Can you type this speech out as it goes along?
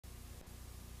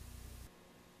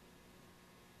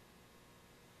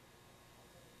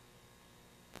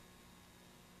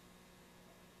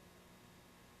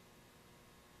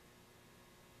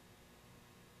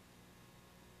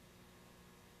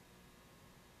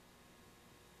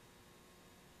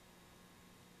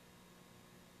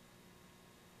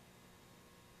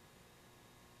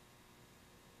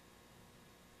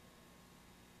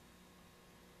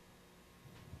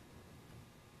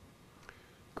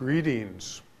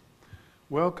Greetings.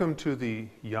 Welcome to the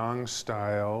Yang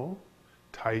Style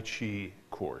Tai Chi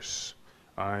course.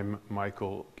 I'm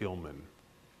Michael Gilman.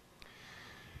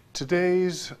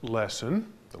 Today's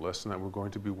lesson, the lesson that we're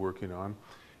going to be working on,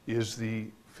 is the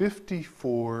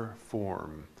 54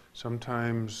 form,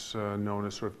 sometimes known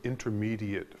as sort of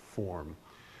intermediate form.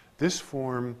 This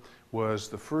form was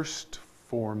the first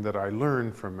form that I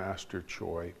learned from Master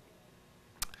Choi,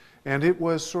 and it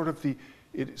was sort of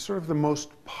the most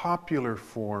popular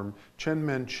form. Chen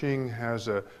Men-ching has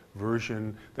a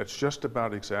version that's just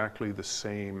about exactly the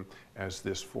same as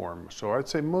this form. So I'd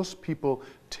say most people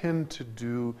tend to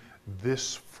do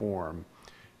this form.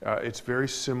 It's very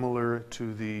similar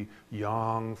to the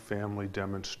Yang family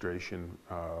demonstration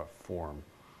form.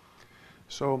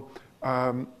 So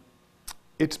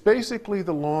it's basically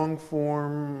the long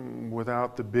form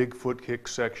without the big foot kick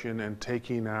section and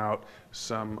taking out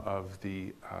some of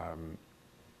the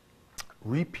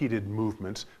repeated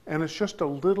movements, and it's just a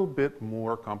little bit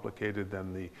more complicated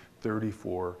than the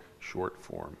 34 short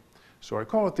form. So I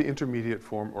call it the intermediate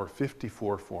form or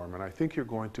 54 form, and I think you're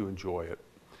going to enjoy it.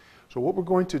 So what we're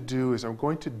going to do is I'm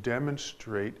going to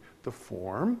demonstrate the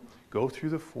form, go through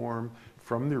the form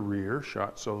from the rear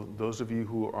shot, so those of you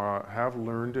who have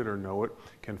learned it or know it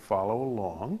can follow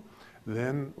along.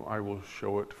 Then I will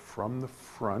show it from the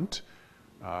front,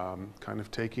 kind of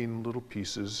taking little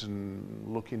pieces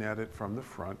and looking at it from the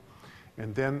front.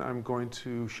 And then I'm going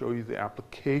to show you the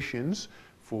applications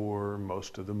for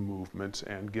most of the movements,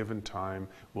 and given time,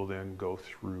 we'll then go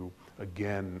through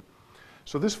again.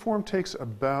 So this form takes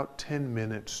about 10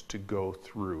 minutes to go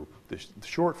through. The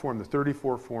short form, the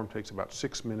 34 form, takes about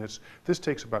 6 minutes. This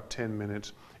takes about 10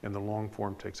 minutes, and the long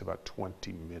form takes about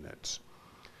 20 minutes.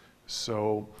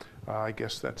 So I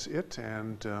guess that's it,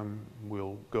 and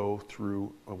we'll go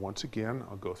through, once again,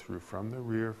 I'll go through from the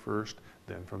rear first,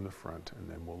 then from the front, and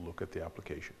then we'll look at the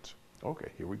applications.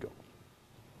 Okay, here we go.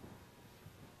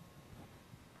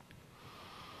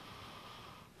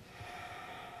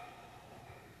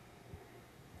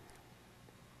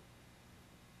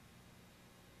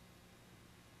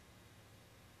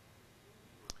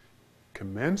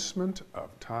 Commencement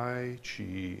of Tai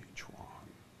Chi Chuan.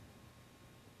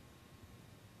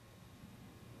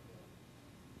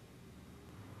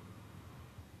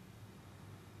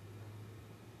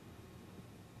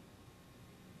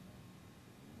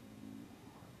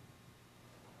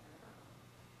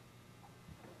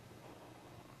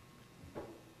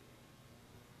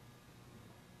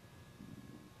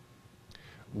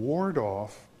 Ward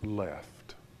off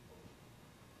left.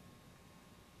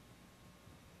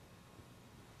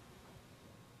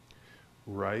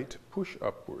 Right, push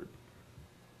upward.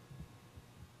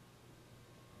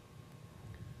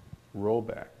 Roll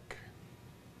back.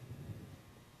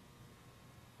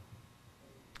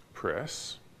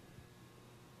 Press.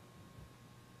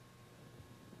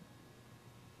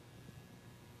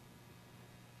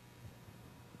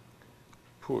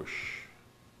 Push.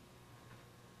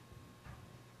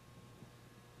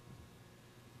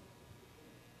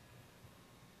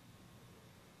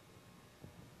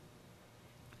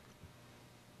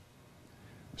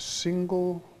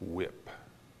 Single whip.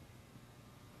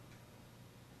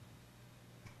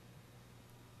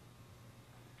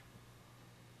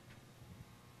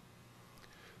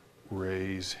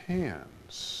 Raise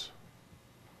hands.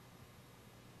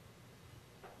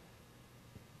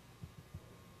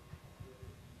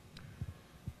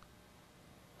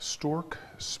 Stork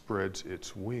spreads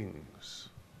its wings.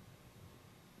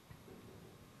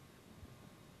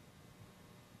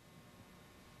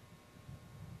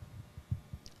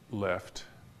 Left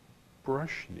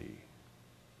brush knee.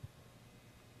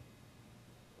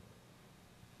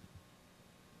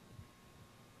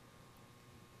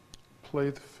 Play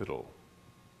the fiddle.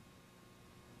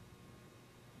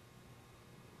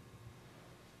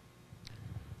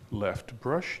 Left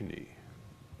brush knee.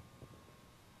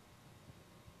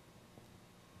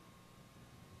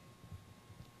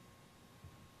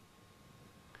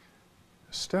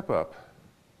 Step up,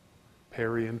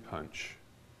 parry and punch.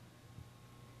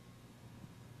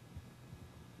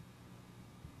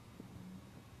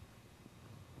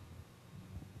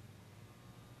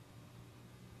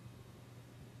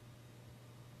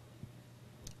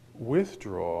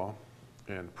 Withdraw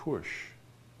and push.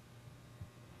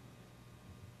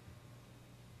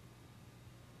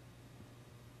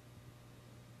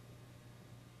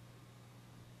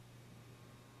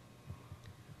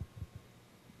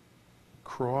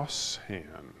 Cross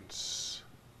hands.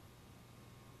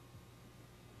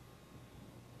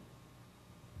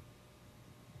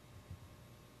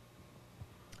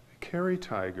 Carry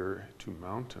tiger to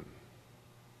mountain.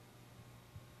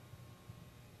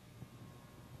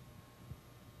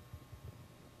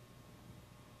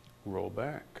 roll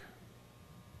back,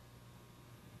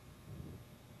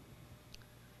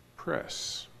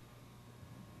 press,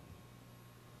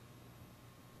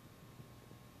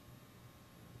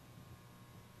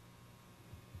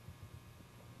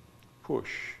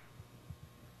 push,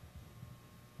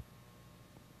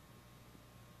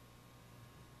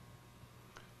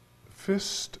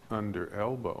 fist under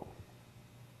elbow,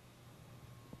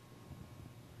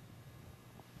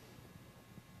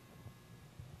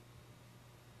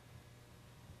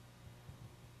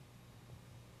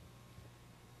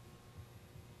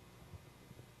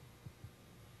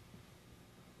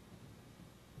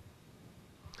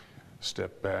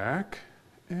 step back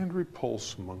and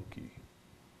repulse monkey.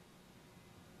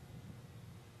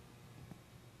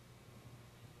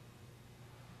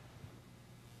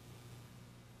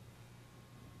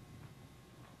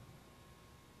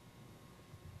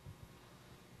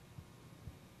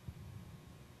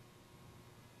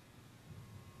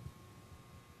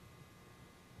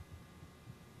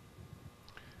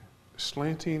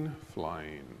 Slanting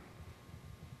flying.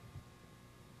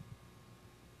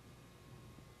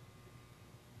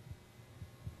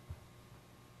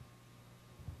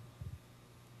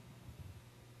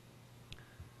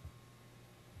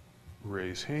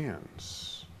 Raise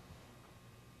hands.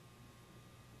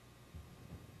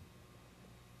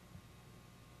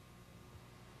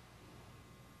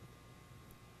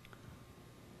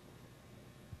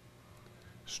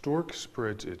 Stork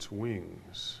spreads its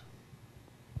wings.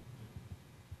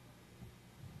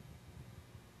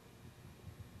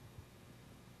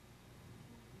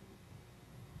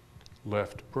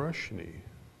 Left brush knee.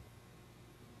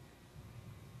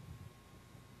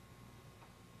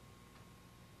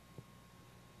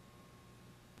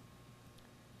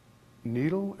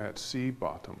 Needle at C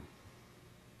bottom.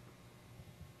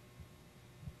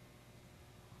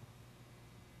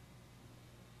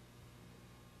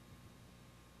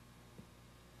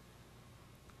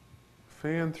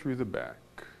 Fan through the back.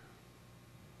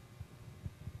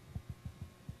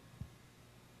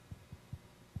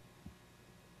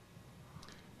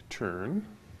 Turn.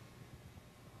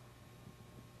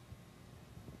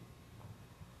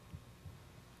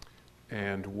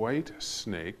 And white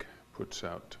snake puts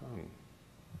out tongue.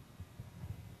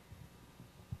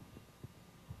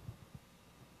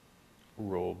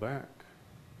 Roll back.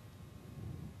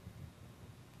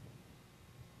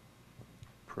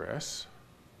 Press.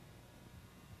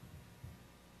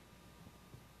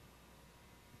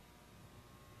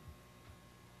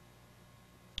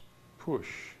 Push.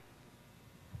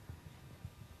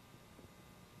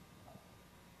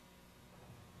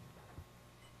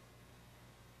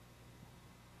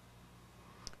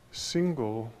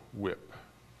 Single whip.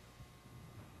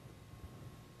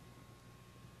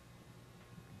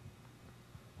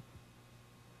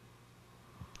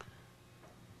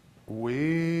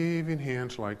 Waving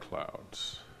hands like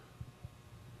clouds.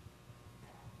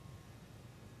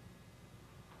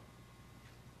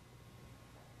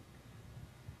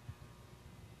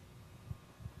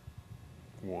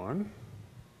 One.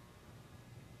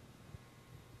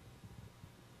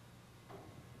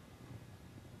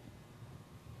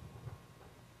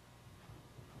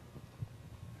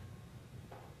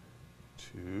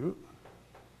 Two.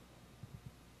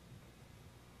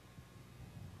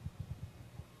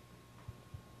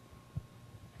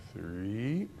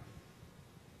 Three.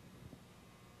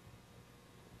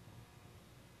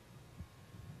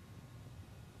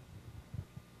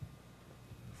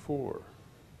 Four.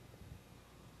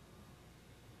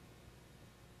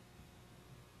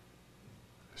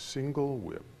 Single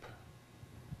whip.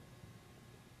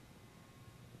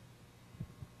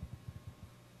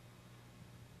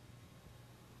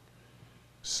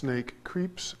 Snake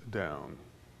creeps down.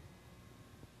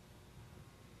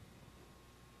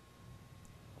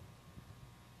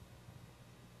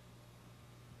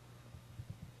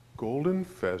 Golden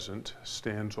pheasant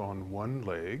stands on one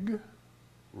leg,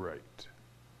 right.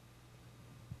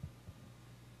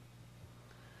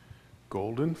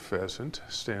 Golden pheasant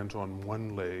stands on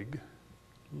one leg,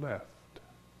 left.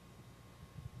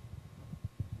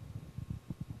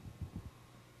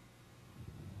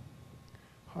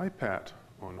 High pat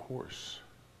on horse.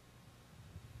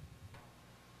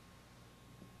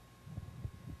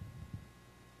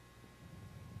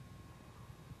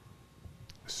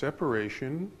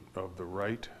 Separation of the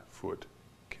right foot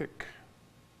kick.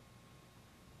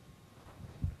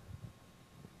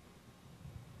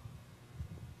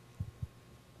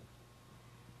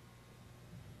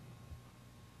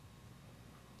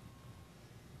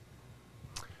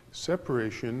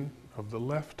 Separation of the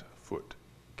left foot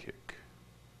kick.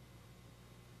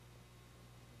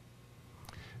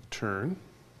 Turn.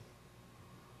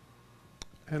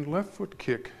 And left foot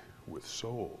kick with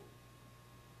sole.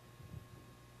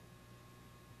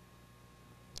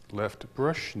 Left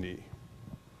brush knee.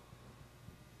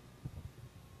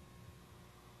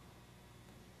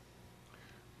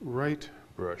 Right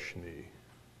brush knee.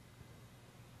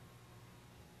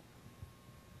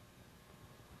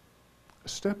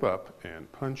 Step up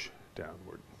and punch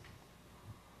downward.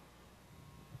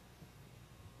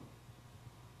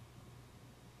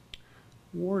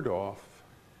 Ward off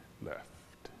left.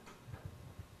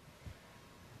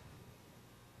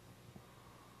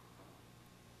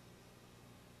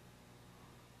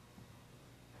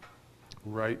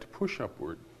 Right push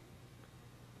upward.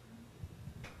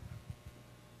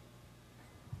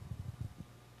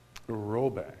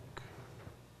 Roll back.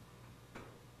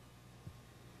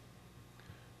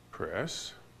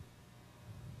 Press.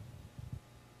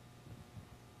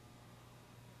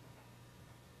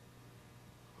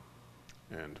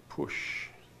 And push.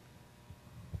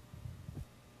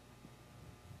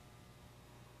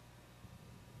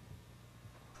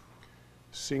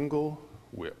 Single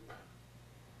whip.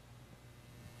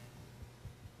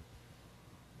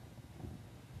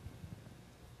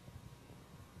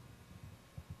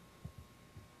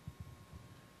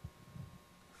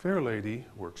 Fair lady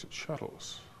works at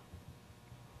shuttles.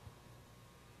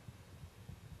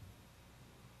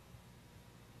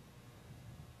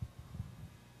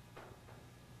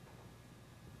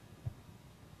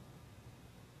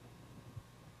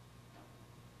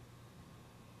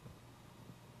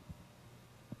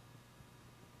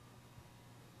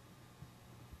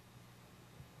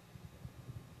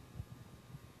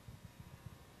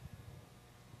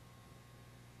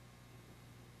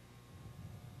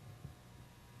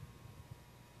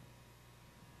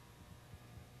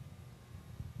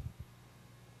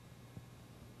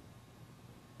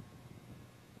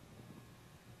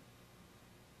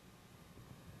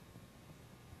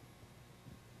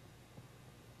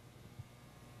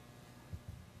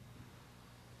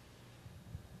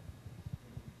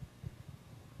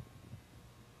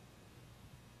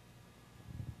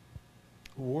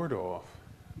 Ward off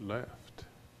left.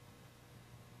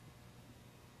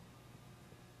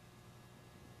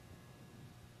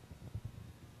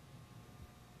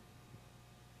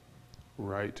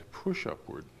 Right push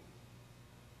upward.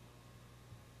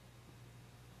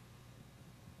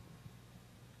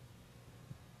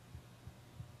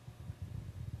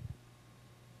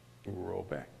 Roll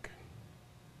back.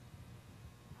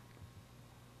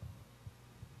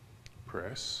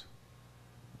 Press.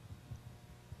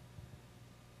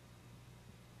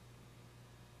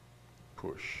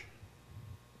 Push.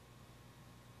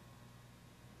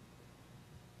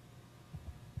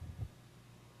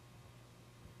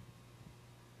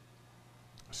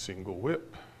 Single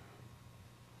whip.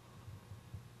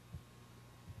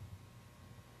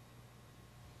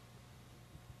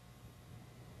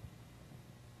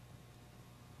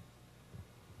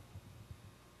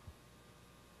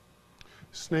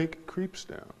 Snake creeps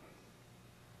down.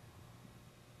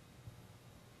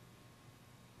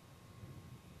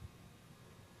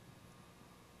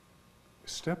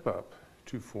 Step up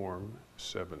to form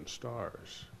 7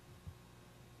 stars.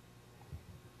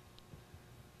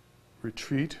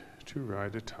 Retreat to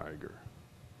ride a tiger.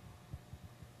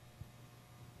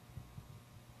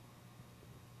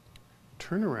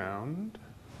 Turn around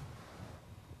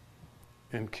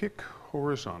and kick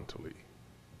horizontally.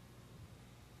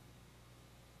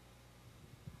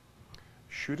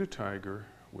 Shoot a tiger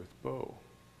with bow.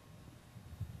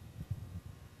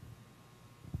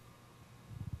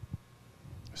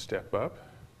 Step up,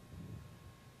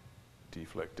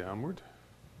 deflect downward,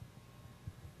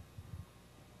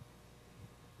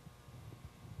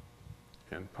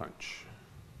 and punch.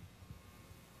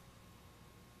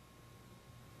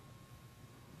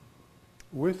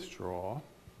 Withdraw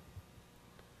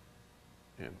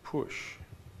and push.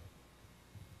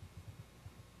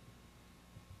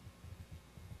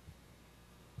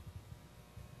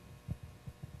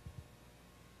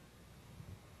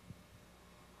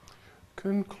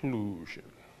 Conclusion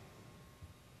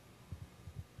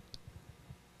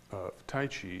of Tai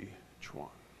Chi Chuan.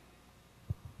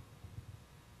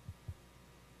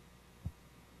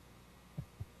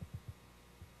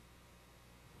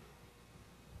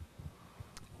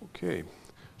 Okay,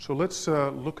 so let's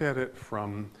look at it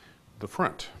from the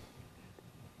front.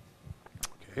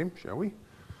 Okay, shall we?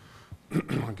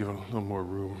 I'll give it a little more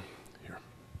room here.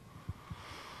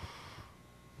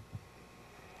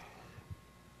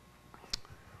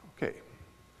 Okay,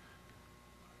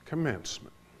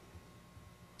 commencement.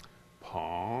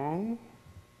 Pong,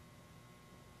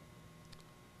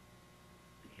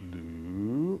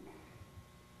 Lu,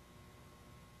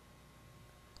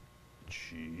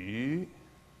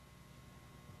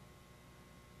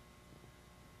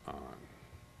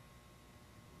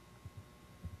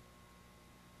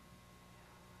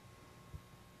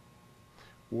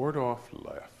 ward off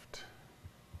left,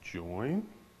 join,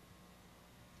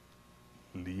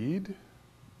 lead,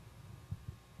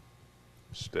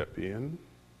 step in,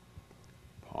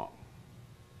 palm.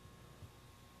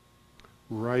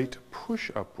 Right push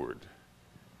upward,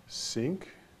 sink,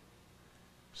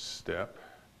 step,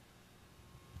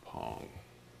 pong.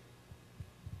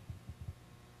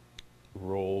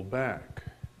 Roll back.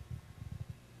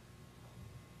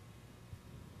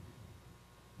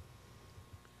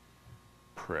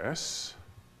 Press.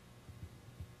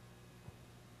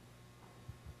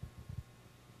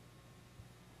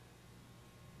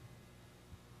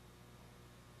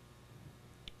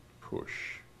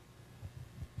 Push.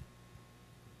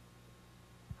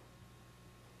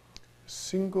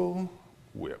 Single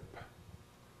whip.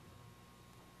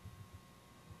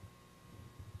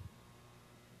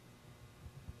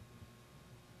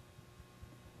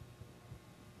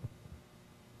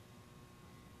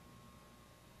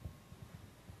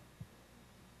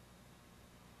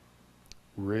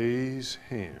 Raise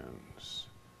hands,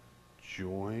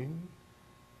 join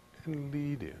and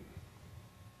lead in.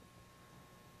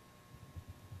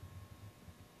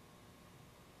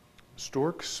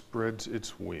 Stork spreads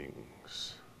its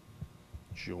wings,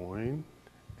 join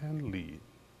and lead.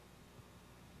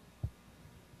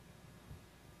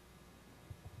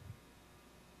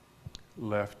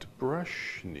 Left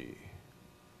brush knee.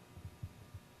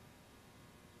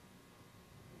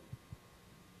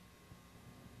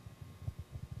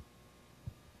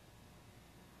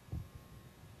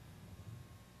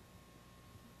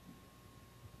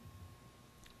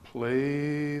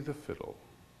 Play the fiddle.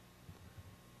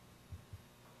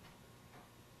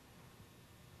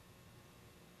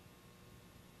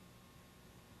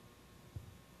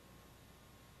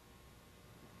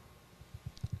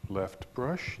 Left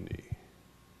brush knee.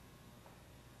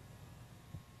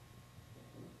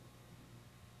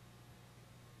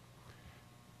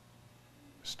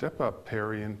 Step up,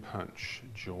 parry and punch.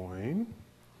 Join,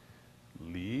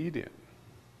 lead in.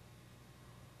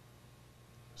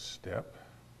 Step.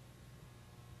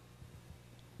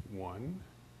 1,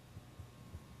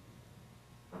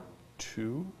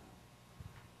 2,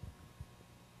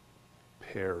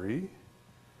 parry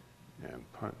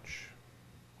and punch.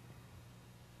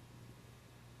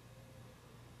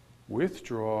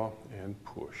 Withdraw and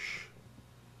push.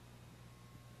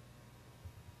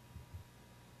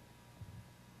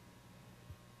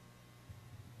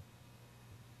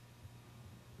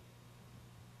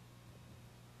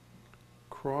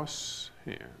 Cross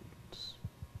hands.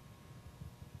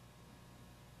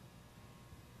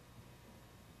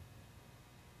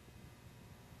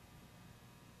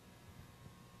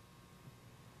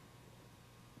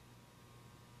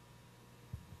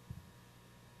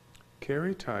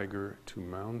 Carry tiger to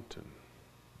mountain.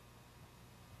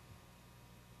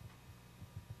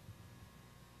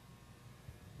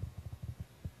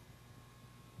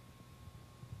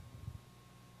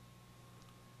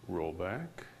 Roll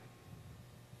back.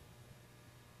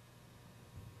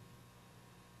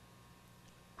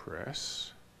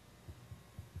 Press.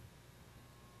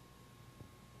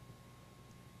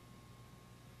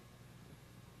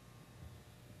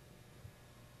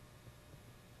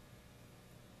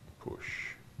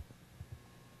 Push.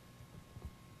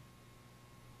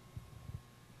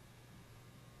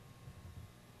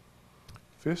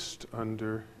 Fist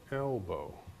under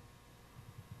elbow.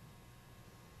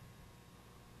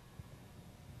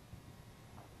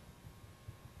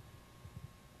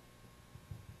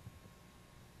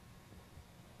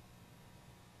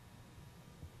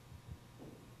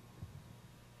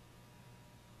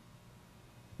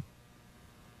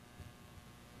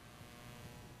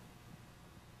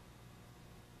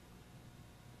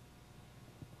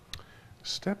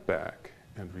 Step back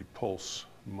and repulse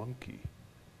monkey.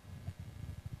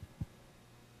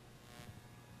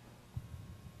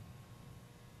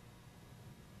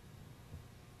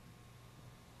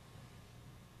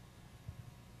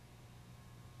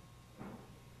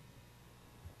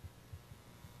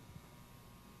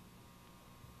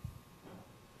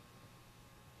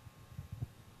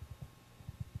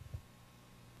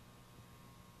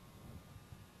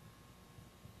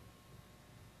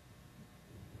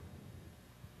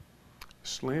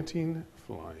 Slanting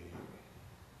flying.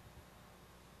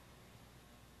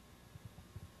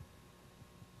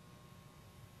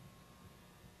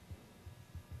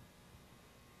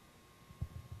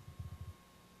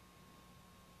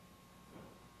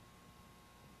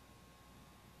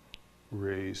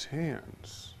 Raise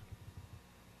hands.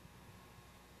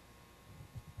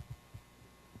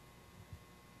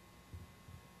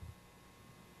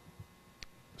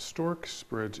 Stork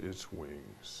spreads its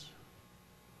wings.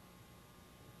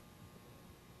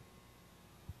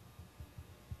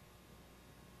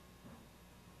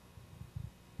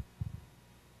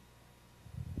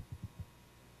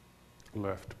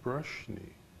 left brush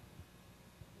knee,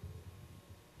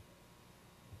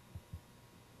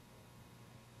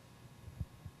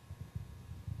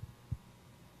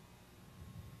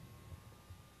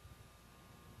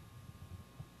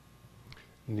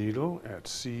 needle at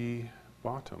C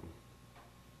bottom,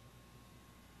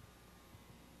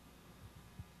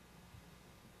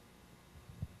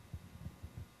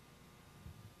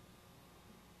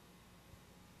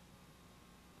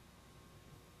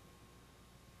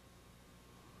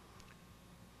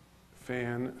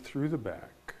 fan through the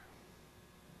back,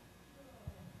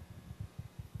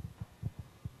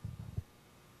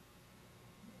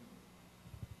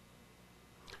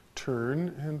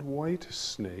 turn and white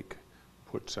snake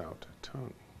puts out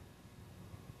tongue.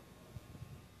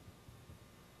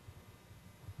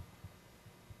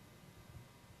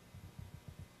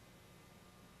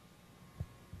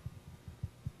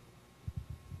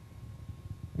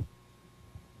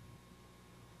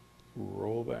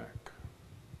 Roll back.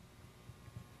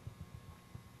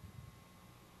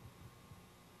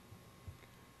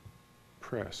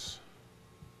 Press.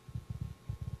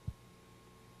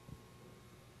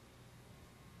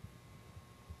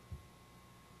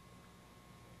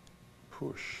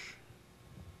 Push.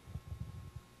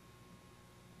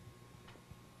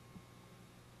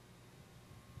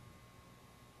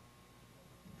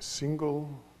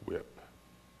 Single whip.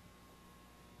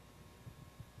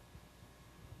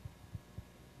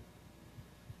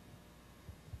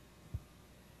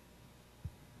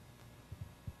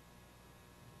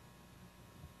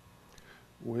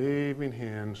 Waving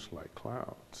hands like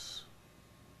clouds.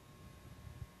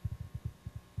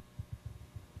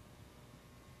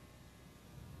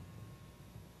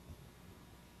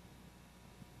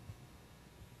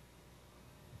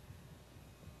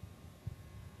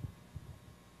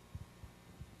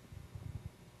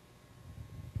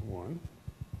 One.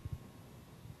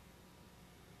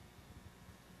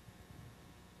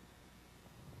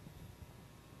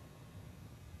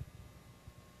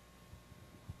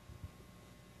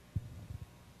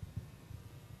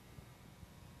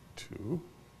 Two.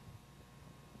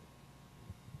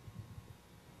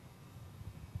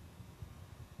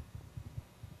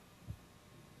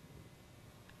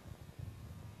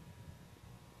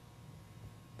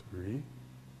 Three.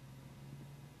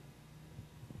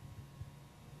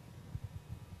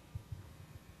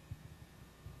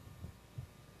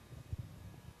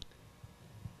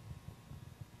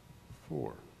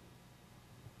 Four.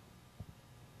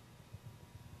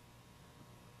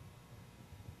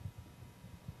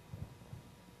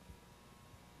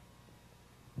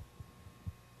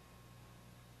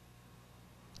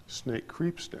 Snake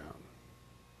creeps down.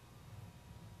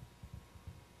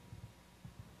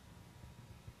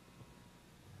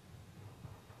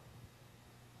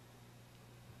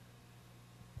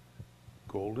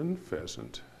 Golden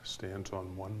pheasant stands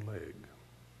on one leg.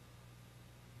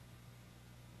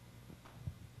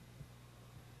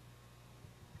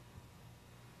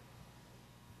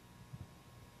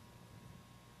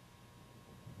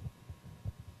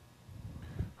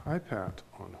 High pat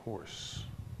on horse.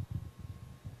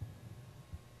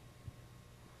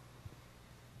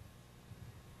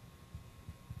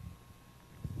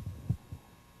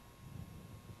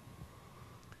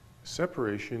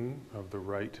 Separation of the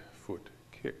right foot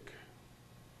kick.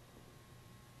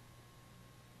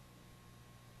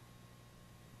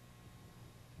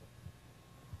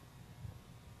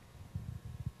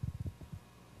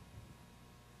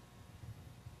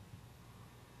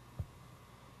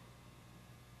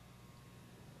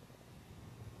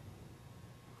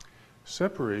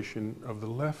 Separation of the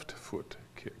left foot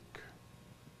kick.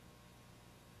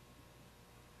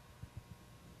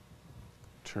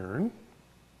 Turn.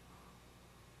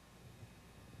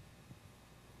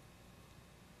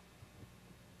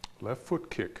 Left foot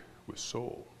kick with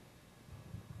sole.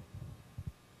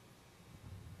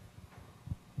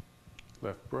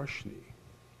 Left brush knee.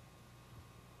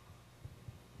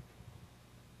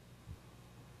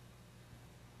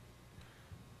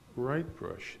 Right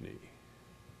brush knee.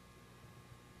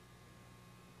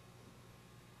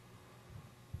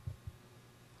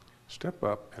 Step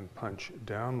up and punch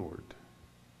downward.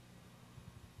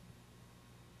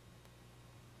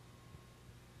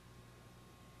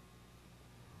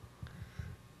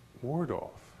 Ward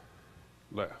off,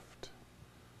 left.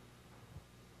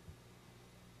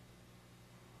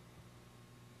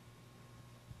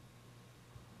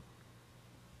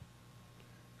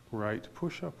 Right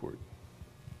push upward.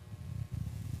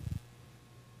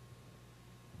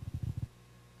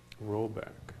 Roll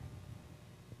back.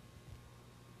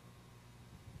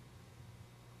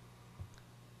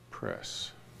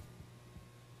 Press.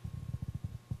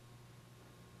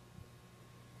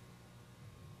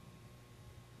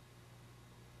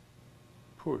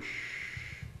 push.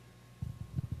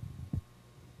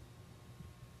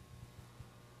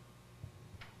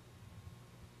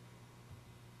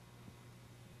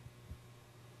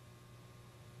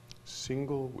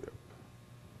 Single whip.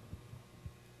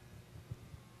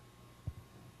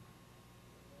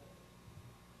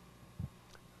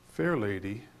 Fair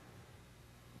lady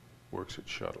works at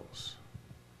shuttles.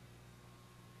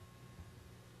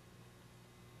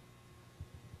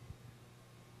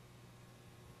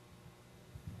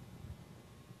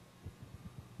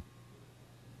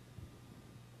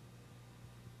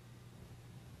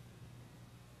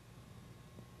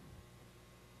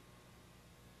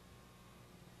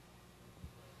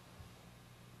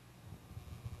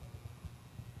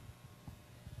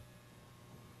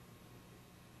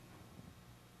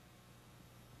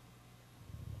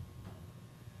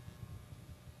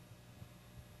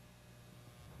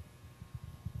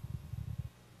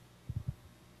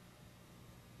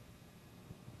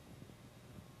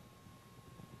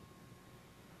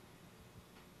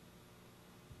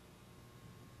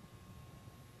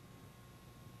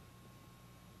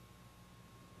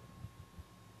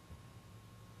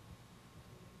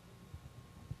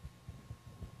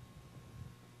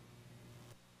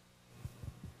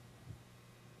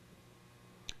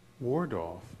 Ward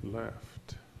off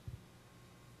left.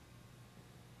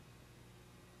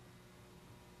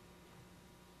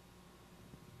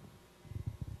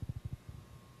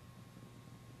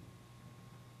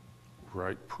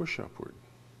 Right push upward.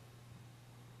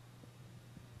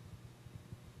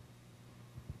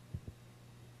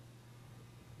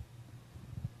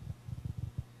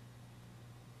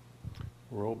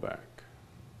 Roll back.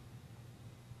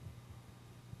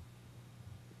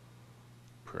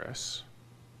 Press.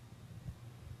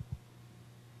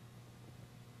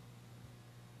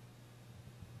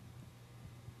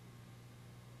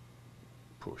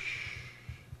 Push.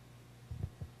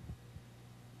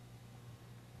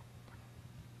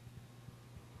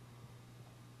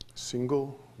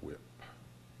 Single whip.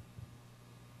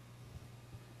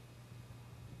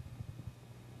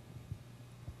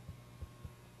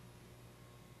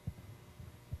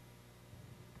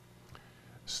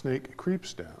 Snake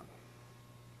creeps down.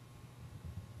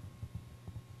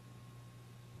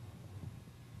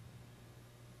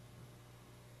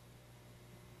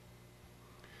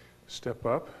 Step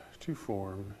up to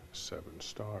form 7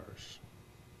 stars.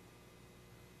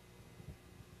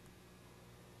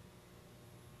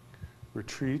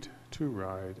 Retreat to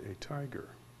ride a tiger.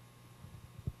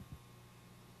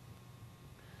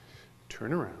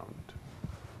 Turn around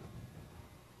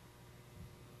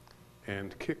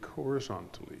and kick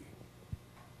horizontally.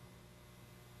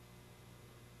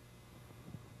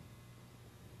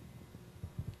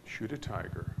 Shoot a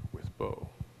tiger with bow.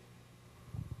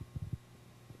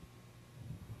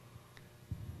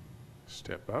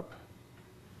 Step up.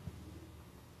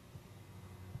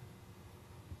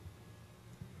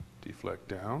 Deflect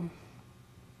down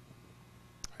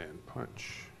and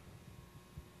punch.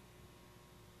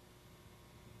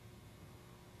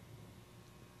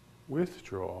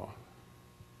 Withdraw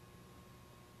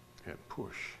and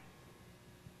push.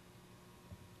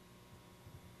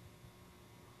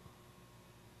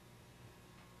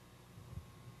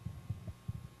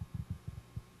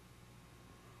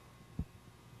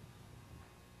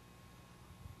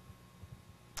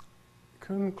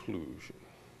 Conclusion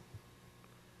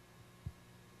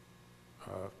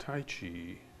of Tai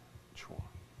Chi Chuan.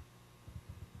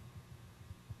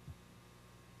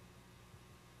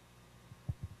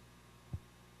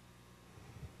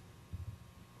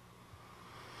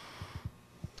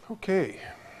 Okay.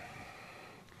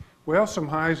 Well, some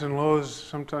highs and lows.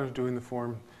 Sometimes doing the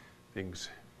form, things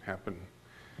happen.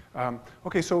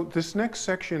 Okay, so this next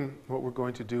section, what we're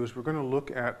going to do is we're going to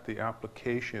look at the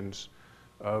applications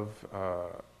of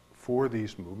for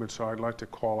these movements. So I'd like to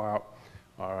call out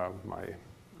my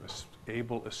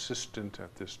able assistant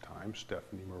at this time,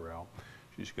 Stephanie Morell.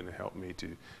 She's going to help me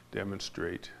to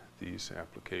demonstrate these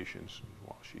applications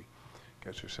while she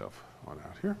gets herself on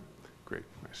out here. Great,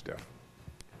 nice Steph.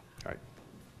 Hi.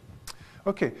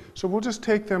 Okay, so we'll just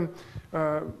take them.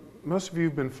 Most of you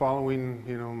have been following,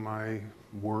 my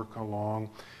work along.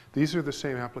 These are the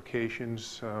same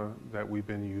applications that we've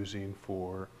been using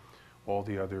for all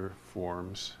the other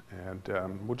forms, and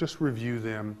we'll just review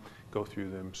them, go through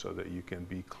them so that you can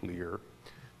be clear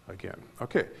again.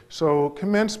 Okay, so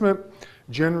commencement,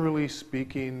 generally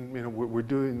speaking, we're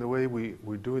doing the way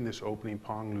we're doing this opening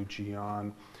Pong Lu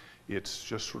Jian. It's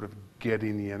just sort of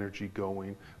getting the energy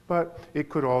going, but it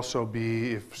could also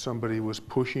be if somebody was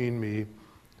pushing me,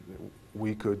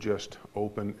 we could just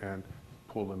open and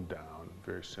pull them down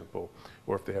very simple.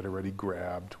 Or if they had already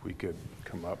grabbed, we could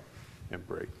come up and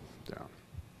break down.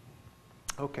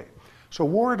 Okay, so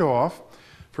ward off.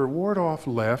 For ward off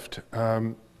left,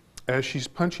 as she's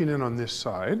punching in on this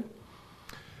side,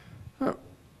 of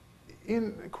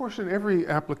course, in every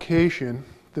application,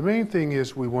 the main thing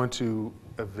is we want to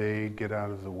evade, get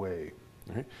out of the way.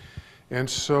 Right? And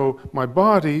so my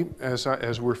body,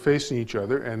 as we're facing each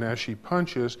other, and as she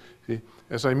punches,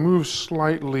 as I move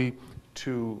slightly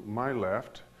to my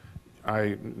left,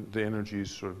 the energy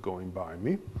is sort of going by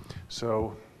me.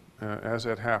 So as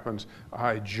that happens,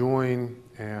 I join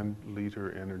and lead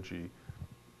her energy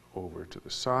over to the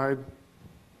side.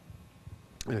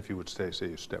 And if you would say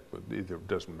you step with either, it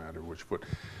doesn't matter which foot.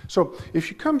 So if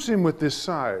she comes in with this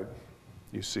side,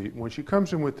 you see, when she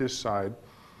comes in with this side,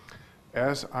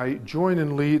 as I join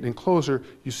and lead and close her,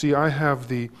 you see I have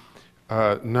the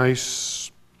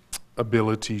nice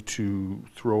ability to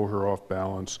throw her off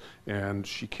balance, and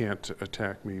she can't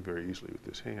attack me very easily with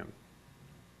this hand.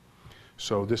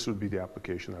 So this would be the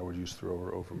application I would use, throw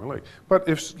her over my leg. But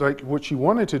if, like, what she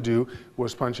wanted to do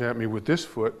was punch at me with this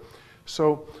foot,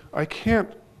 so I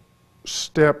can't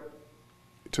step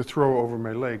to throw over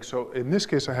my leg. So in this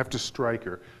case, I have to strike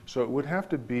her. So it would have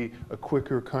to be a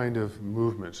quicker kind of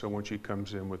movement. So when she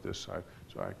comes in with this side,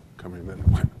 so I come in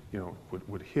and, you know,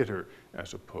 would hit her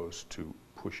as opposed to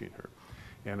pushing her.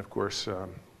 And of course, you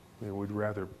know, we'd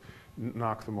rather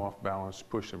knock them off balance,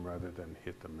 push them rather than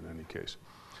hit them in any case.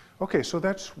 Okay, so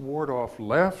that's ward off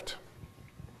left.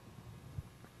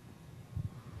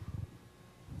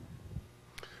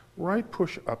 Right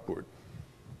push upward.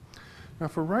 Now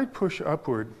for right push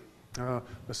upward,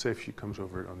 let's say if she comes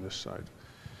over on this side.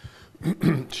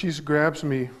 She grabs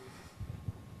me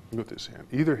with this hand,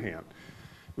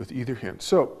 with either hand.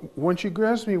 So when she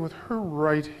grabs me with her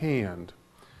right hand,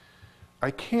 I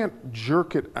can't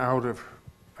jerk it out of,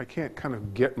 I can't kind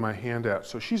of get my hand out.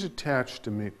 So she's attached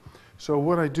to me. So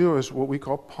what I do is what we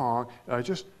call pong. I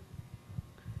just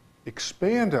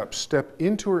expand up, step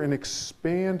into her and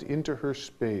expand into her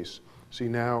space. See,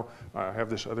 now I have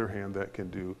this other hand that can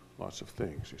do lots of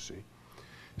things, you see.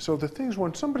 So the things,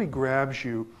 when somebody grabs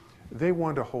you, they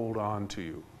want to hold on to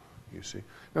you, you see.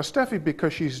 Now Steffi,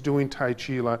 because she's doing Tai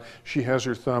Chi a lot, she has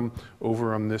her thumb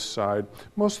over on this side.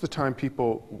 Most of the time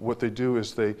people, what they do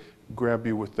is they grab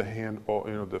you with the hand, all,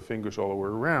 you know, the fingers all the way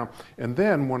around. And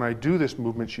then when I do this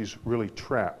movement, she's really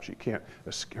trapped. She can't,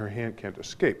 her hand can't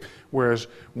escape. Whereas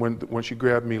when she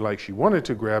grabbed me like she wanted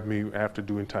to grab me after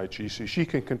doing Tai Chi, see, she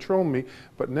can control me.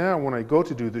 But now when I go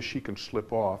to do this, she can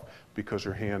slip off because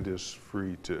her hand is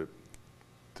free to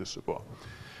slip off.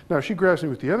 Now if she grabs me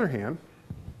with the other hand,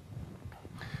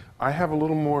 I have a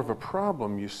little more of a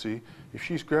problem, you see. If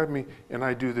she's grabbed me and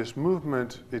I do this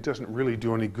movement, it doesn't really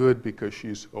do any good because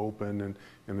she's open and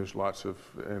there's lots of,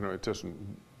 you know, it doesn't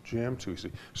jam too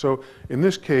easily. So in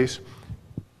this case,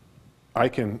 I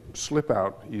can slip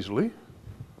out easily.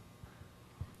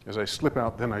 As I slip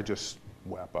out, then I just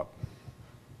whap up.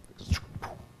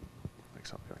 Like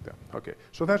something like that. Okay,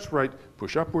 so that's right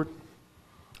push upward.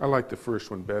 I like the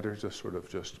first one better, just sort of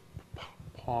just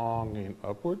ponging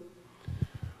upward.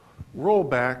 Roll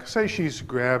back, say she's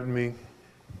grabbed me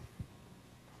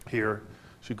here,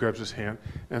 she grabs his hand,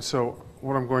 and so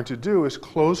what I'm going to do is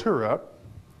close her up,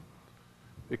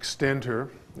 extend her,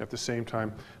 at the same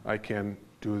time I can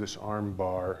do this arm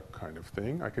bar kind of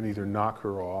thing. I can either knock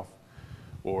her off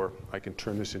or I can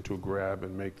turn this into a grab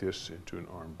and make this into an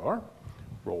arm bar.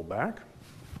 Roll back.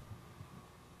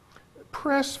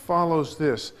 Press follows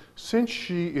this. Since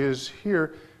she is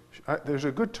here, there's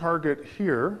a good target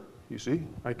here. You see,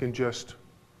 I can just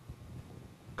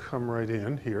come right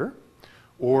in here.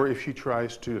 Or if she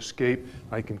tries to escape,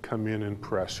 I can come in and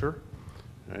press her.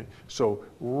 Okay? So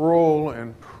roll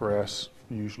and press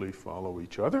usually follow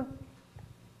each other.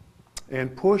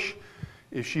 And push,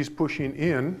 if she's pushing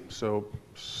in, so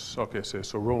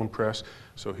roll and press.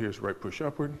 So here's right push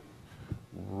upward,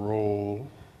 roll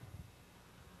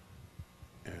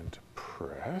and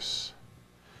press.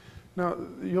 Now,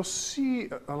 you'll see,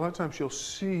 a lot of times you'll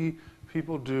see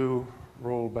people do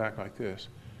roll back like this.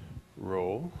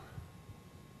 Roll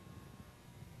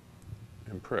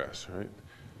and press, right?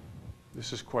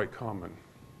 This is quite common.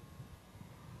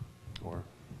 Or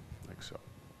like so.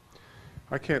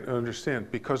 I can't understand,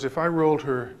 because if I rolled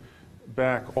her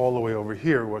back all the way over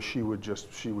here, well, she would just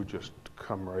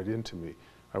come right into me.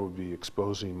 I would be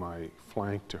exposing my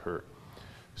flank to her.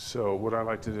 So what I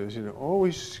like to do is, you know,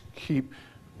 always keep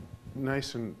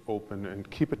nice and open and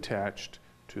keep attached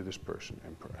to this person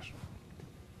and press.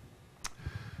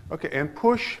 Okay, and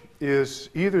push is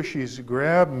either she's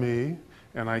grabbed me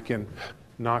and I can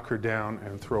knock her down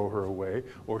and throw her away.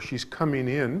 Or she's coming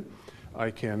in,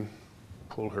 I can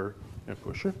pull her and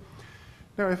push her.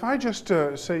 Now, if I just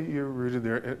say you're rooted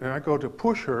there, and I go to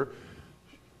push her,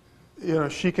 you know,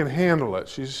 she can handle it.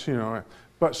 She's, you know,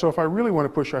 but so if I really want to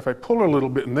push her, if I pull her a little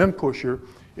bit and then push her,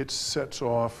 it sets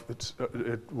off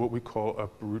what we call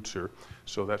uproots her.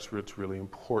 So that's where it's really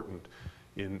important.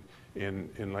 In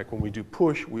like when we do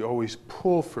push, we always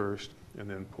pull first and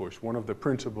then push. One of the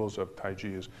principles of Tai Chi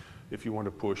is if you want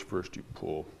to push first, you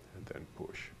pull and then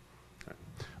push.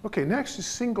 Okay, next is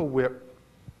single whip.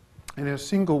 And in a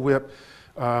single whip,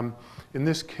 in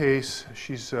this case,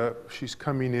 she's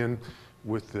coming in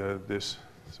with this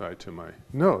side to my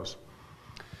nose.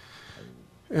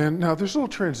 And now there's little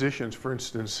transitions. For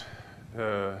instance,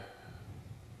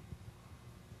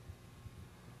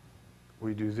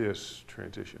 we do this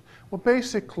transition. Well,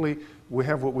 basically, we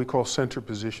have what we call center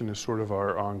position as sort of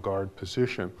our on-guard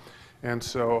position. And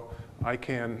so I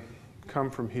can come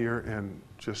from here and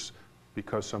just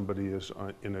because somebody is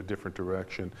in a different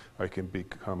direction, I can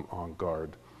become on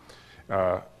guard.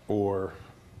 Or,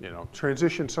 you know,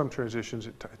 some transitions,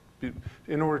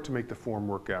 in order to make the form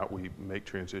work out, we make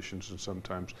transitions and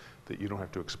sometimes that you don't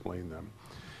have to explain them.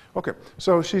 Okay,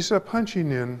 so she's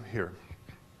punching in here.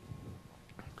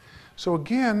 So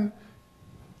again,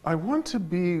 I want to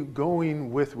be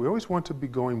going with, we always want to be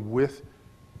going with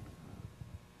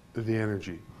the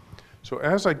energy. So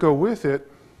as I go with it,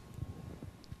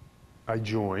 I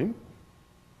join.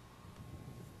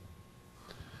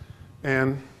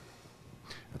 And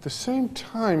at the same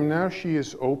time, now she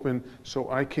is open, so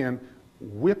I can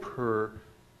whip her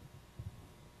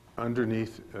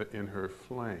underneath in her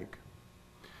flank.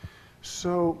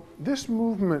 So this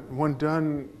movement, when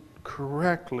done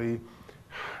correctly,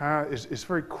 is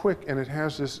very quick, and it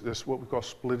has this what we call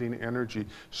splitting energy,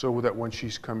 so that when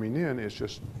she's coming in, it's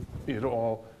just, it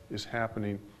all is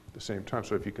happening at the same time.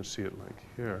 So if you can see it like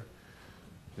here,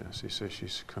 yeah, see, say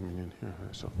she's coming in here.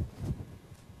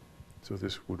 So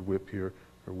this would whip here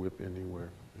or whip anywhere.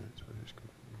 Right, so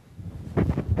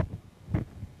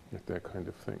like that kind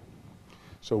of thing.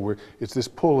 So it's this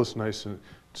pull is nice, and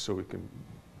so we can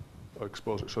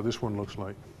expose it. So this one looks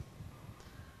like.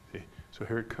 See, so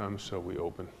here it comes. So we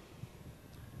open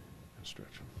and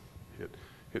stretch.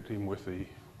 Hit him with the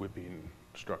whipping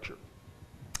structure.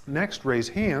 Next, raise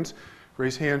hands.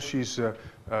 Raise hands, she's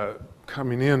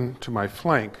coming in to my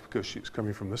flank because she's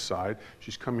coming from the side.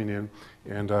 She's coming in,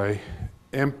 and I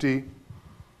empty,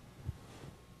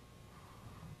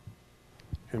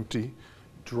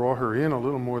 draw her in a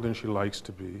little more than she likes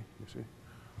to be, you see.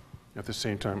 At the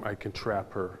same time, I can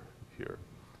trap her here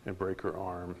and break her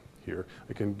arm here.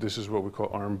 This is what we call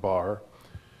arm bar,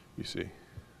 you see.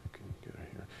 I can get her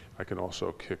here. I can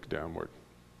also kick downward,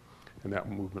 and that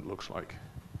movement looks like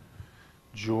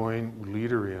join, lead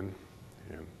her in,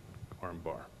 and arm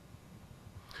bar.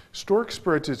 Stork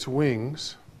spreads its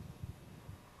wings.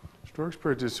 Stork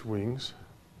spreads its wings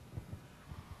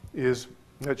is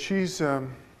that she's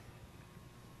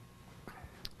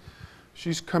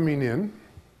coming in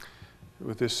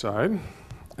with this side,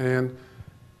 and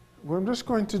what I'm just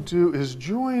going to do is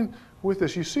join with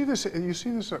this. You see this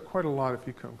quite a lot if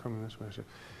you come this way.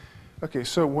 Okay,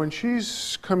 so when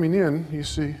she's coming in, you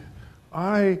see,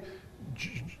 I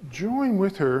join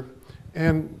with her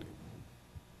and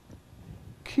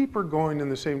keep her going in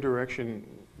the same direction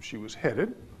she was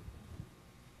headed.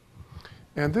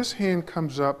 And this hand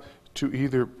comes up to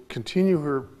either continue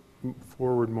her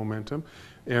forward momentum,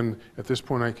 and at this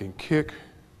point I can kick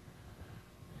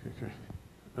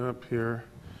up here,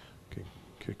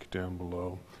 kick down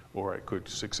below, or I could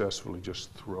successfully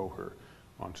just throw her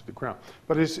onto the ground.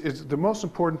 But the most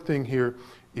important thing here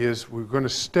is we're going to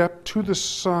step to the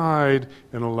side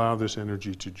and allow this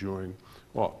energy to join.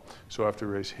 Well, so after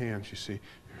raise hands, you see,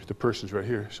 the person's right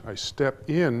here. So I step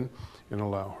in and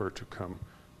allow her to come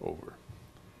over.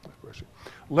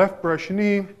 Left brush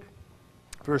knee.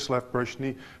 First left brush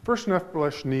knee. First left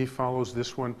brush knee follows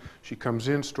this one. She comes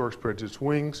in, stork spreads its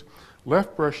wings.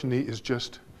 Left brush knee is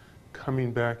just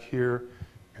coming back here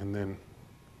and then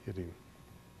hitting.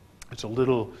 It's a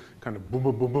little kind of boom,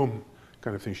 boom, boom, boom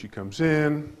kind of thing. She comes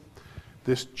in.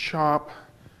 This chop,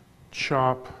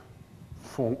 chop,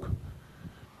 funk.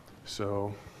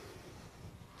 So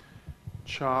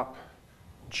chop,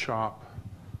 chop,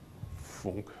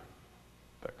 funk,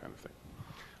 that kind of thing.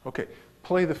 Okay,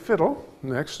 play the fiddle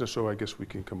next, so I guess we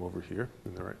can come over here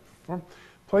in the right form.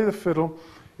 Play the fiddle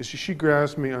is she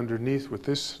grabs me underneath with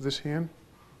this hand,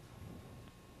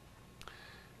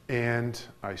 and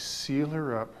I seal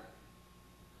her up,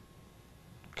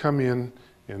 come in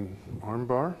arm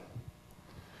bar,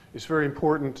 It's very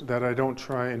important that I don't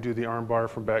try and do the arm bar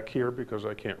from back here because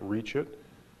I can't reach it.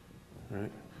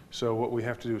 Right? So what we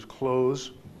have to do is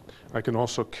close. I can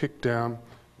also kick down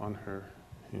on her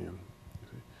hand.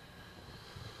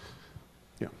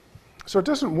 Yeah. So it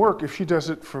doesn't work if she does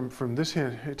it from this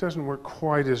hand. It doesn't work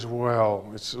quite as well.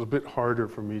 It's a bit harder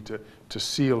for me to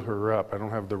seal her up. I don't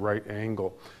have the right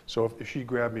angle. So if she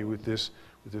grabbed me with this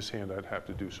hand, I'd have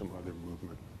to do some other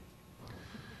movement.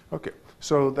 Okay,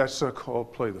 so that's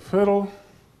called play the fiddle.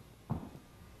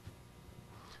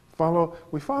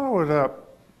 We follow it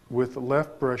up with the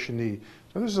left brush knee.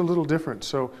 So this is a little different.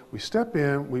 So we step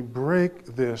in, we break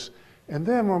this, and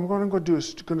then what I'm going to go do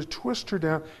is going to twist her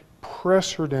down,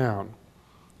 press her down,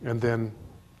 and then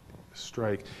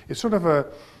strike. It's sort of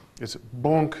it's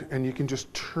bonk, and you can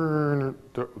just turn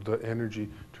the energy,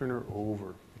 turn her over,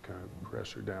 you kind of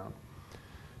press her down,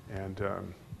 and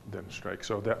then strike.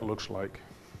 So that looks like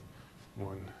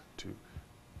 1, 2,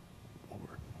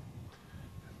 over,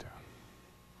 and down.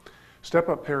 Step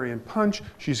up, parry, and punch.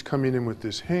 She's coming in with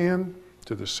this hand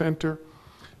to the center,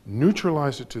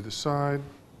 neutralize it to the side,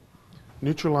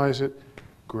 neutralize it,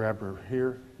 grab her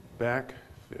here, back,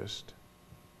 fist.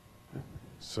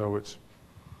 So it's,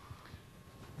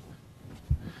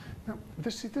 now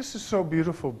this is so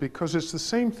beautiful because it's the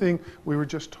same thing we were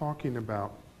just talking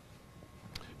about.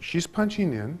 She's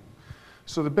punching in,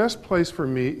 so the best place for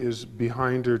me is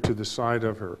behind her to the side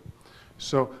of her.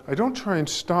 So I don't try and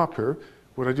stop her.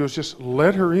 What I do is just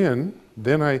let her in,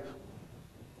 then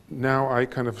now I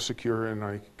kind of secure her and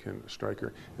I can strike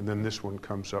her, and then this one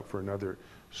comes up for another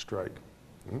strike.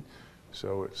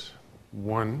 So it's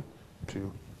 1,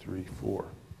 2, 3, 4.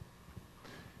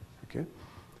 Okay.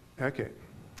 Okay.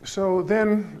 So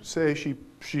then, say she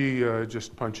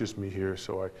just punches me here,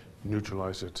 so I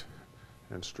neutralize it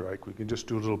and strike. We can just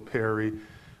do a little parry,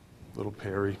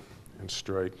 and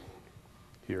strike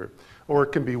here. Or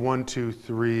it can be 1, 2,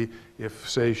 3. If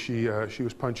say she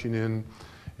was punching in,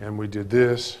 and we did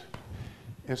this,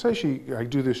 and say I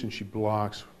do this and she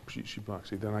blocks. She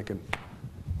blocks it. Then I can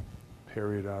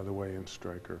parry it out of the way and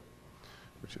strike her,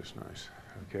 which is nice.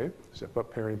 Okay, step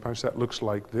up, parry, and punch. That looks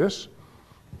like this.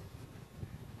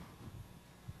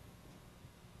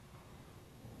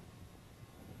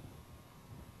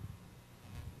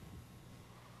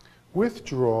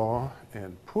 Withdraw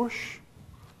and push.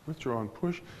 Withdraw and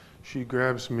push. She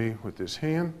grabs me with this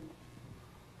hand.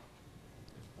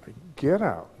 I get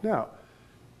out. Now,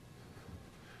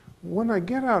 when I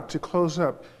get out to close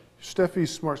up, Steffi's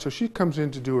smart, so she comes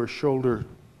in to do her shoulder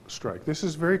strike. This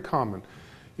is very common.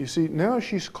 You see, now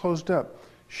she's closed up.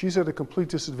 She's at a complete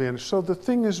disadvantage. So the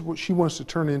thing is, what she wants to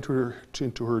turn into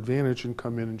her advantage and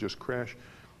come in and just crash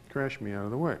me out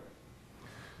of the way.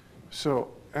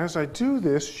 So as I do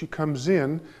this, she comes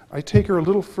in. I take her a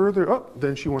little further up,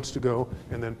 then she wants to go,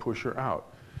 and then push her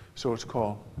out. So it's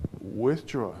called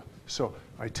withdraw. So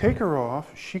I take her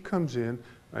off. She comes in.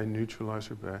 I neutralize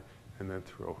her back, and then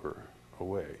throw her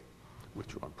away.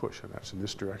 Withdraw and push, and that's in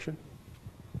this direction.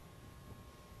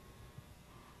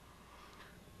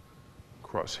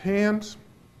 Cross hands.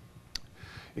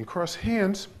 In cross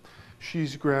hands,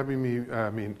 she's grabbing me,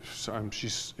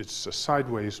 it's a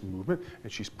sideways movement,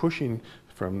 and she's pushing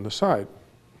from the side.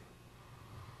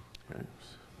 Okay.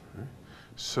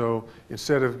 So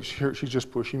instead of, she's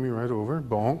just pushing me right over,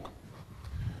 bonk.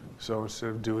 So instead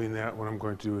of doing that, what I'm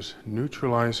going to do is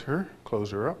neutralize her,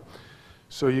 close her up.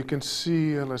 So you can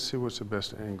see, let's see what's the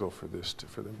best angle for this,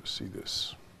 for them to see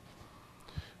this.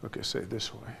 Okay, say it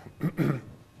this way.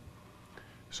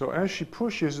 So as she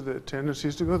pushes, the tendency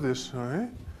is to go this way.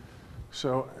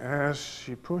 So as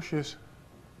she pushes,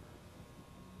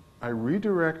 I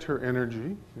redirect her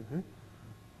energy.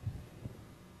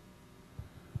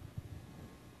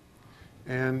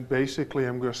 And basically,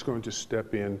 I'm just going to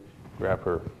step in, grab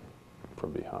her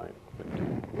from behind, and do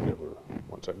whatever.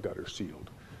 Once I've got her sealed,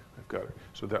 I've got her.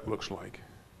 So that looks like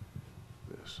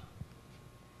this.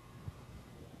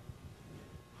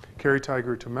 Carry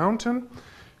tiger to mountain.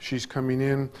 She's coming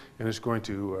in and is going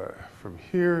to, from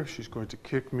here, she's going to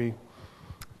kick me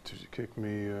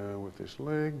with this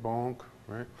leg, bonk,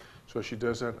 right? So she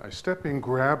does that. I step in,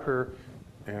 grab her,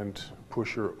 and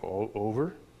push her all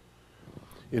over.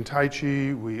 In Tai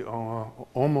Chi, we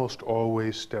almost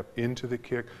always step into the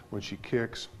kick. When she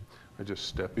kicks, I just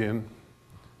step in,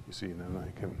 you see, and then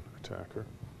I can attack her.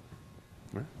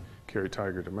 Right? Carry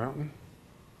tiger to mountain.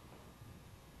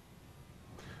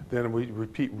 Then we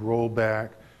repeat roll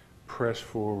back, press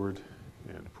forward,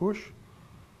 and push.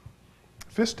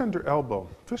 Fist under elbow.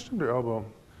 Fist under elbow.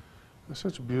 That's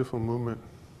such a beautiful movement.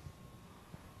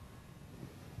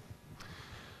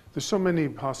 There's so many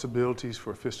possibilities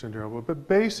for fist under elbow, but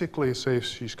basically, say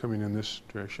she's coming in this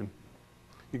direction.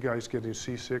 You guys getting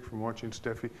seasick from watching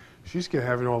Steffi? She's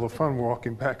having all the fun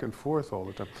walking back and forth all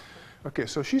the time. Okay,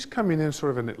 so she's coming in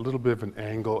sort of a little bit of an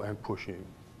angle and pushing.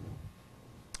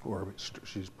 Or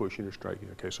she's pushing or striking.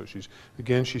 Okay, so she's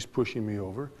pushing me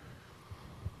over.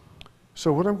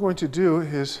 So what I'm going to do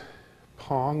is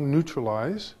Pong,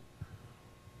 neutralize.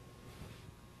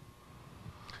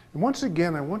 And once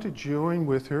again, I want to join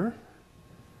with her.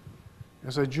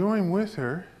 As I join with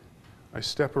her, I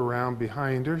step around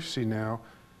behind her. See now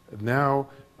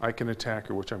I can attack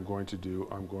her, which I'm going to do.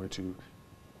 I'm going to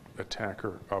attack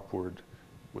her upward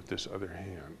with this other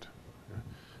hand. Okay?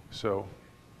 So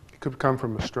it could come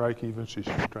from a strike even. She's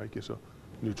striking, so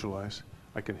neutralize.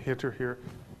 I can hit her here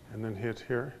and then hit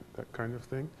here, that kind of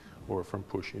thing. Or from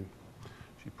pushing.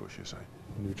 She pushes,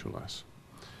 I neutralize.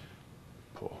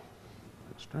 Pull.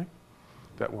 Strike.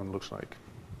 That one looks like.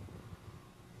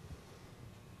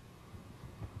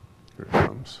 Here it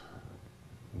comes.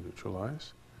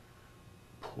 Neutralize.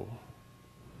 Pull.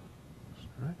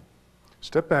 Strike.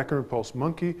 Step back and repulse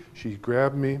monkey. She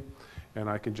grabbed me, and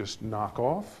I can just knock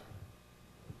off.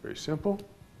 Very simple.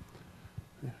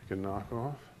 I can knock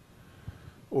off.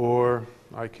 Or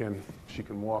she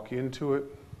can walk into it.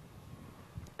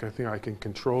 I think I can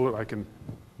control it. I can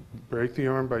break the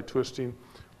arm by twisting,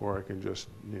 or I can just,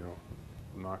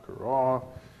 knock her off,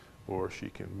 or she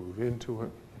can move into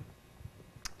it,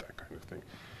 that kind of thing.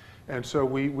 And so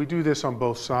we do this on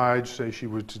both sides. Say she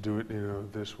were to do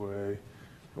it, this way,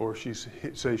 or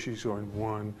say she's going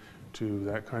 1, 2,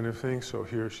 that kind of thing. So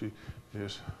here she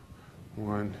is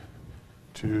 1,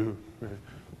 2,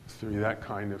 3, that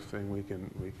kind of thing. We can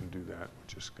do that,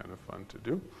 which is kind of fun to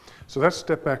do. So that's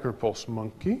step back and repulse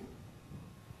monkey.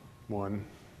 1,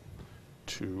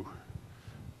 2,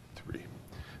 3.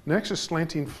 Next is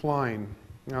slanting flying.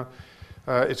 Now,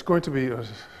 it's going to be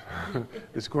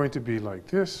it's going to be like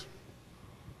this.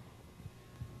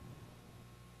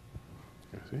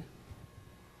 You see?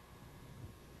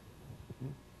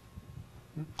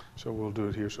 So we'll do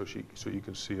it here so you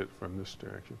can see it from this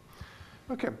direction.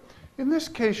 Okay. In this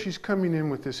case, she's coming in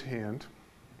with this hand.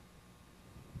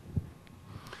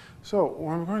 So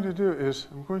what I'm going to do is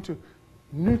I'm going to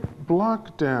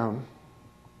block down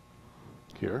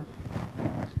here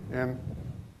and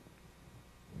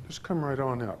just come right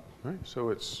on up, right?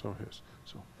 So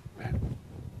bam,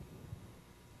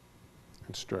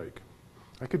 and strike.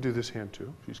 I could do this hand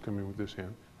too. She's coming with this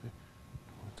hand.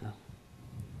 Down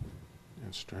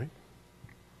and strike.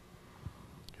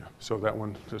 Yeah. So that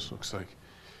one just looks like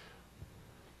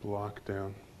block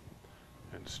down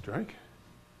and strike.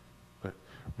 But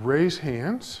raise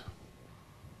hands.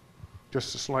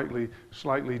 Just a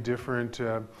slightly different.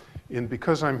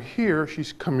 Because I'm here,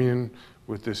 she's coming in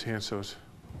with this hand. So it's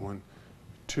 1,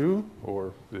 2,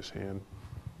 or this hand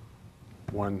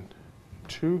 1,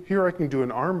 2. Here I can do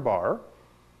an arm bar.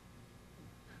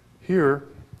 Here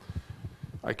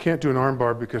I can't do an arm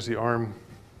bar because the arm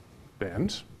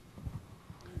bends.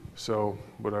 So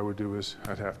what I would do is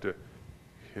I'd have to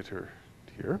hit her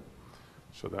here.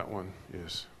 So that one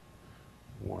is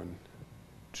 1,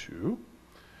 2.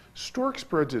 Stork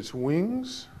spreads its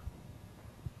wings.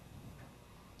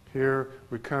 Here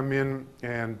we come in,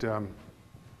 and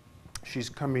she's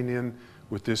coming in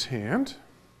with this hand.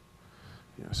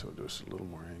 Yeah, so there's a little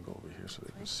more angle over here so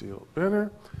they can see a little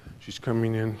better. She's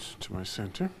coming in to my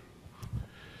center.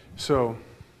 So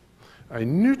I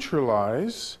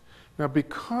neutralize. Now,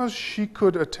 because she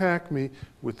could attack me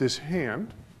with this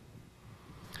hand,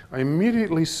 I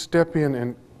immediately step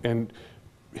in and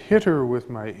hit her with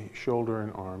my shoulder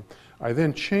and arm. I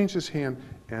then change this hand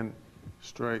and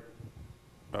strike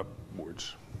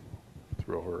upwards,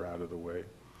 throw her out of the way.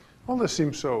 All this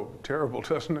seems so terrible,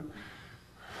 doesn't it?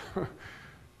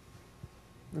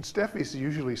 And Steffi's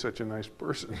usually such a nice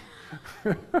person.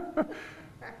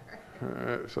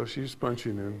 So she's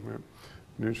punching in,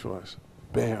 neutralize,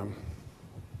 bam,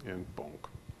 and bonk.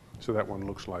 So that one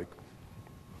looks like,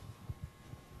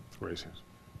 raise hands,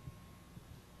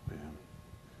 bam,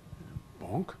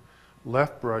 bonk.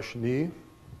 Left brush knee.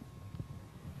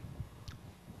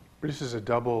 This is a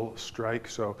double strike,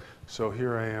 so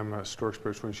here I am, stork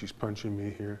spread when she's punching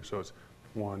me here. So it's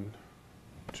 1,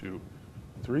 2,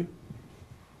 3.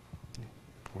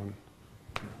 1,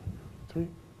 2, 3.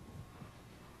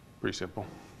 Pretty simple.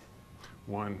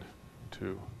 1,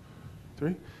 2,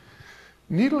 3.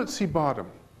 Needle at C bottom.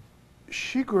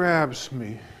 She grabs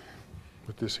me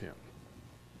with this hand.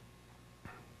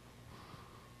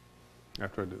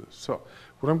 After I do this. So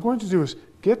what I'm going to do is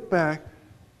get back,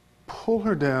 pull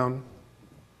her down,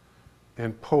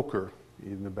 and poke her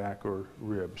in the back or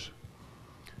ribs.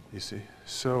 You see?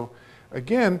 So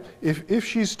again, if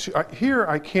she's here,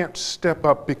 I can't step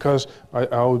up because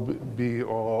I'll be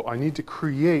all, I need to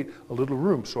create a little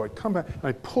room. So I come back and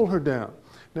I pull her down.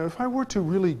 Now, if I were to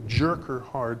really jerk her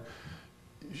hard,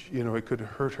 you know, it could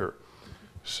hurt her.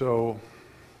 So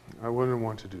I wouldn't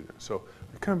want to do that. So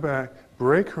I come back,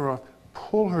 break her off,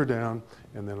 pull her down,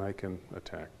 and then I can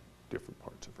attack different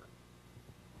parts of her.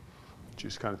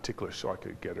 She's kind of ticklish, so I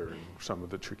could get her in some of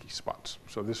the tricky spots.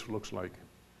 So this looks like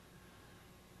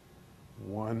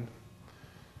 1,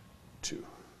 2.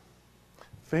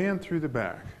 Fan through the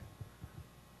back.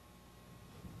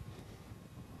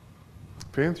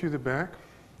 Fan through the back.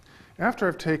 After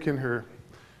I've taken her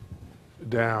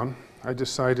down, I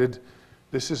decided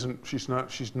she's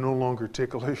no longer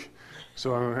ticklish,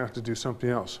 so I'm going to have to do something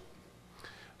else.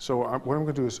 So what I'm going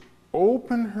to do is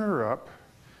open her up,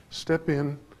 step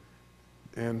in,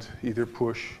 and either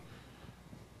push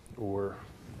or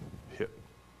hit.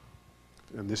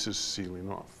 And this is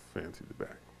sealing off, fan through the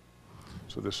back.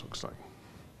 So this looks like.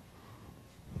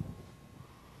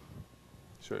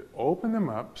 So open them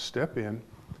up, step in,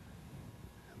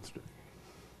 and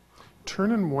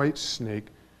turn-in white snake,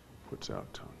 puts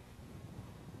out tongue.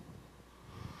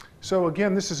 So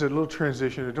again, this is a little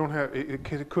transition.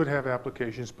 It could have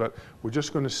applications, but we're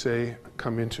just going to say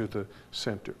come into the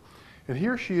center. And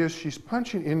here she is. She's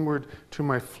punching inward to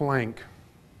my flank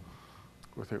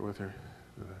with her,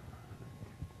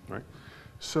 right?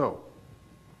 So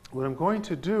what I'm going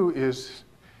to do is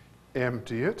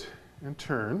empty it and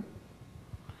turn.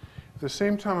 At the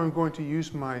same time, I'm going to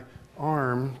use my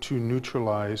arm to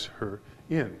neutralize her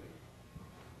in.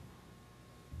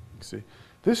 See?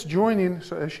 This joining,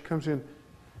 so as she comes in,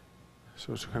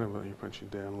 so it's kind of like you're punching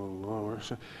down a little lower.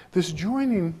 So this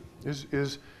joining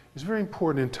is very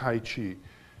important in Tai Chi,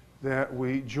 that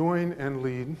we join and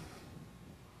lead,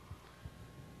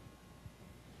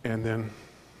 and then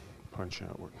punch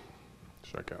outward,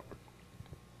 strike outward.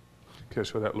 Okay,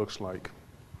 so that looks like.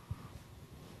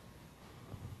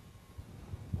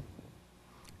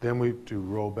 Then we do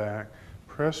roll back,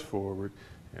 press forward,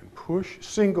 and push.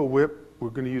 Single whip. We're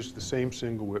going to use the same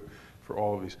single whip for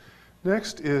all of these.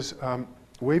 Next is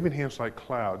waving hands like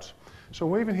clouds. So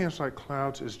waving hands like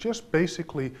clouds is just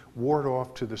basically ward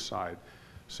off to the side.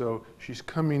 So she's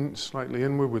coming slightly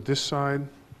inward with this side,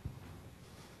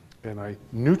 and I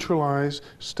neutralize,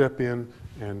 step in,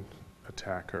 and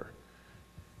attack her.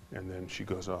 And then she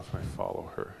goes off and I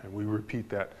follow her. And we repeat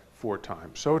that 4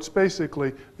 times. So it's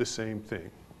basically the same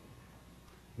thing.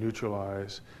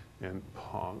 Neutralize and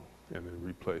pong, and then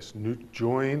replace.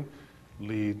 Join,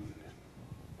 lead,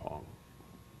 pong.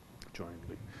 Join,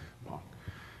 lead, pong.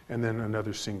 And then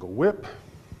another single whip.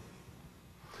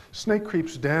 Snake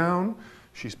creeps down.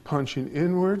 She's punching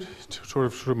inward, sort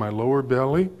of through my lower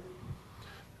belly.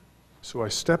 So I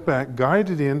step back, guide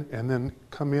it in, and then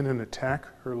come in and attack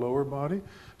her lower body.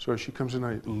 So as she comes in,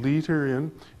 I lead her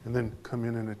in, and then come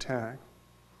in and attack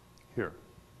here.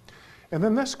 And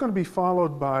then that's going to be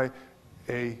followed by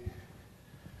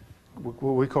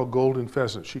what we call golden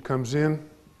pheasant. She comes in,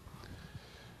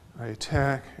 I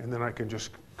attack, and then I can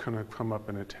just kind of come up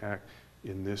and attack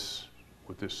in this,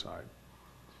 with this side.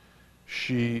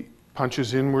 She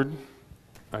punches inward,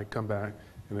 I come back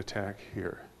and attack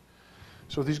here.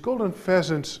 So these golden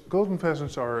pheasants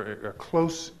are a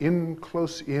close in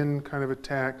kind of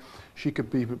attack. She could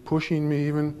be pushing me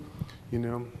even, you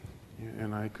know,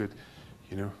 and I could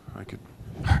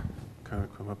kind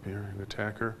of come up here and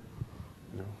attack her,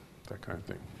 you know, that kind of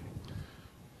thing.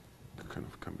 Kind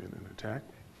of come in and attack.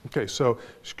 Okay, so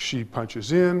she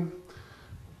punches in,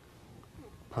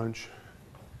 punch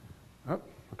up.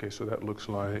 Okay, so that looks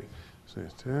like, say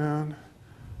it's down.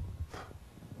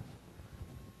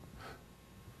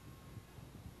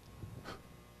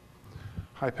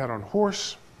 High pat on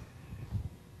horse.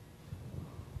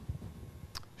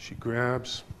 She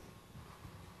grabs.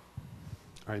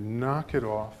 I knock it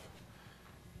off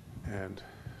and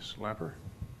slap her.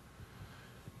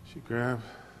 She grabs,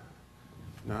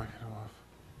 knock it off,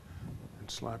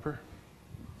 and slap her.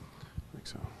 Like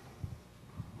so.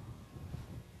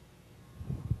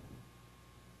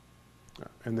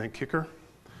 And then kick her.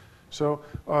 So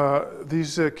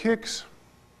these kicks,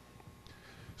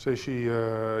 say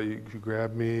you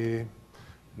grab me,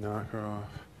 knock her off,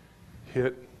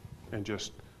 hit, and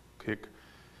just kick.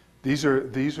 These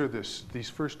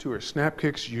first 2 are snap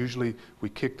kicks. Usually we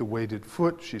kick the weighted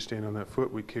foot. She's standing on that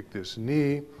foot. We kick this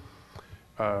knee.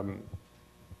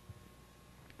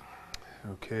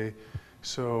 Okay,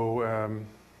 so,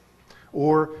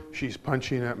 or she's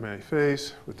punching at my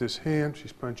face with this hand.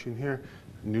 She's punching here.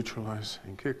 Neutralize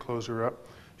and kick, close her up.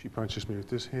 She punches me with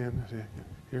this hand,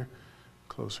 here,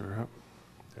 closer up,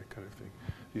 that kind of thing.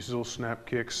 These little snap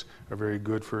kicks are very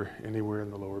good for anywhere in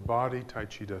the lower body. Tai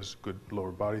Chi does good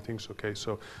lower body things. Okay,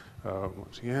 so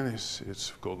once again,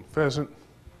 it's golden pheasant.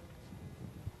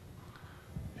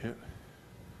 Hit.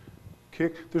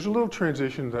 Kick. There's a little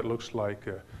transition that looks like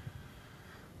a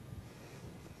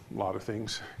lot of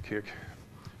things. Kick.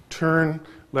 Turn.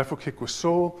 Left foot kick with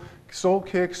sole. Sole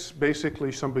kicks,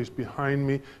 basically somebody's behind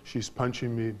me. She's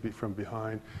punching me from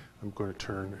behind. I'm going to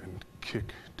turn and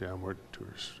kick downward to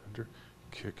her center.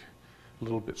 Kick. A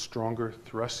little bit stronger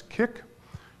thrust kick.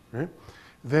 Right?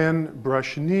 Then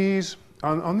brush knees.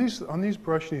 On these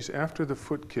brush knees, after the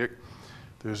foot kick,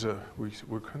 there's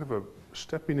we're kind of a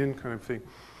stepping in kind of thing.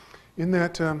 In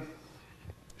that,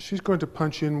 she's going to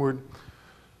punch inward.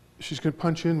 She's going to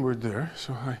punch inward there.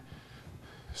 So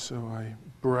I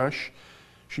brush.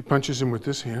 She punches in with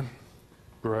this hand.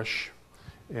 Brush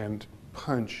and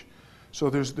punch. So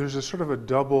there's a sort of a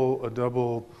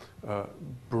double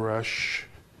brush.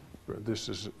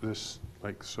 This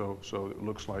like so. So it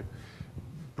looks like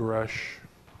brush,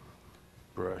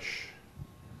 brush,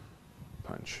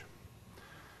 punch.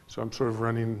 So I'm sort of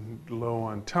running low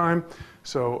on time.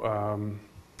 So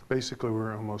basically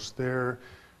we're almost there.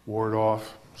 Ward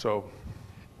off. So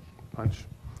punch,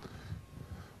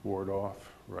 ward off,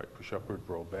 right push upward,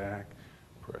 roll back,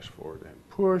 press forward and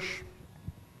push.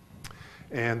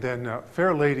 And then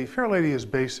Fair Lady. Fair Lady is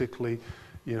basically,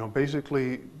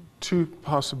 basically two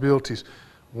possibilities.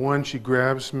 One, she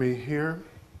grabs me here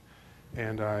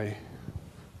and I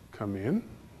come in.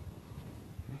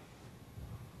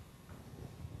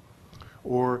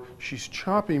 Or she's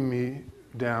chopping me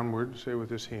downward, say with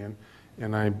this hand,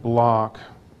 and I block.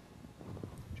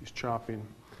 She's chopping,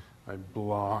 I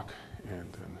block,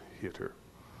 and then hit her.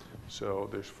 So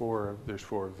there's four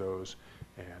of those,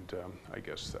 and I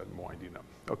guess I'm winding up.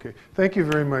 Okay, thank you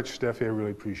very much, Steffi. I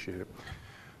really appreciate it.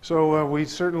 So we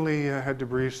certainly had to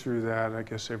breeze through that. I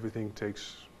guess everything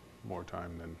takes more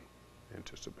time than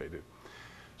anticipated.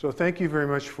 So thank you very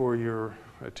much for your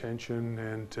attention,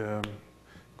 and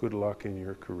good luck in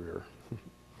your career.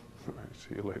 All right,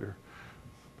 see you later.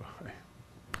 Bye.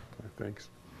 Thanks.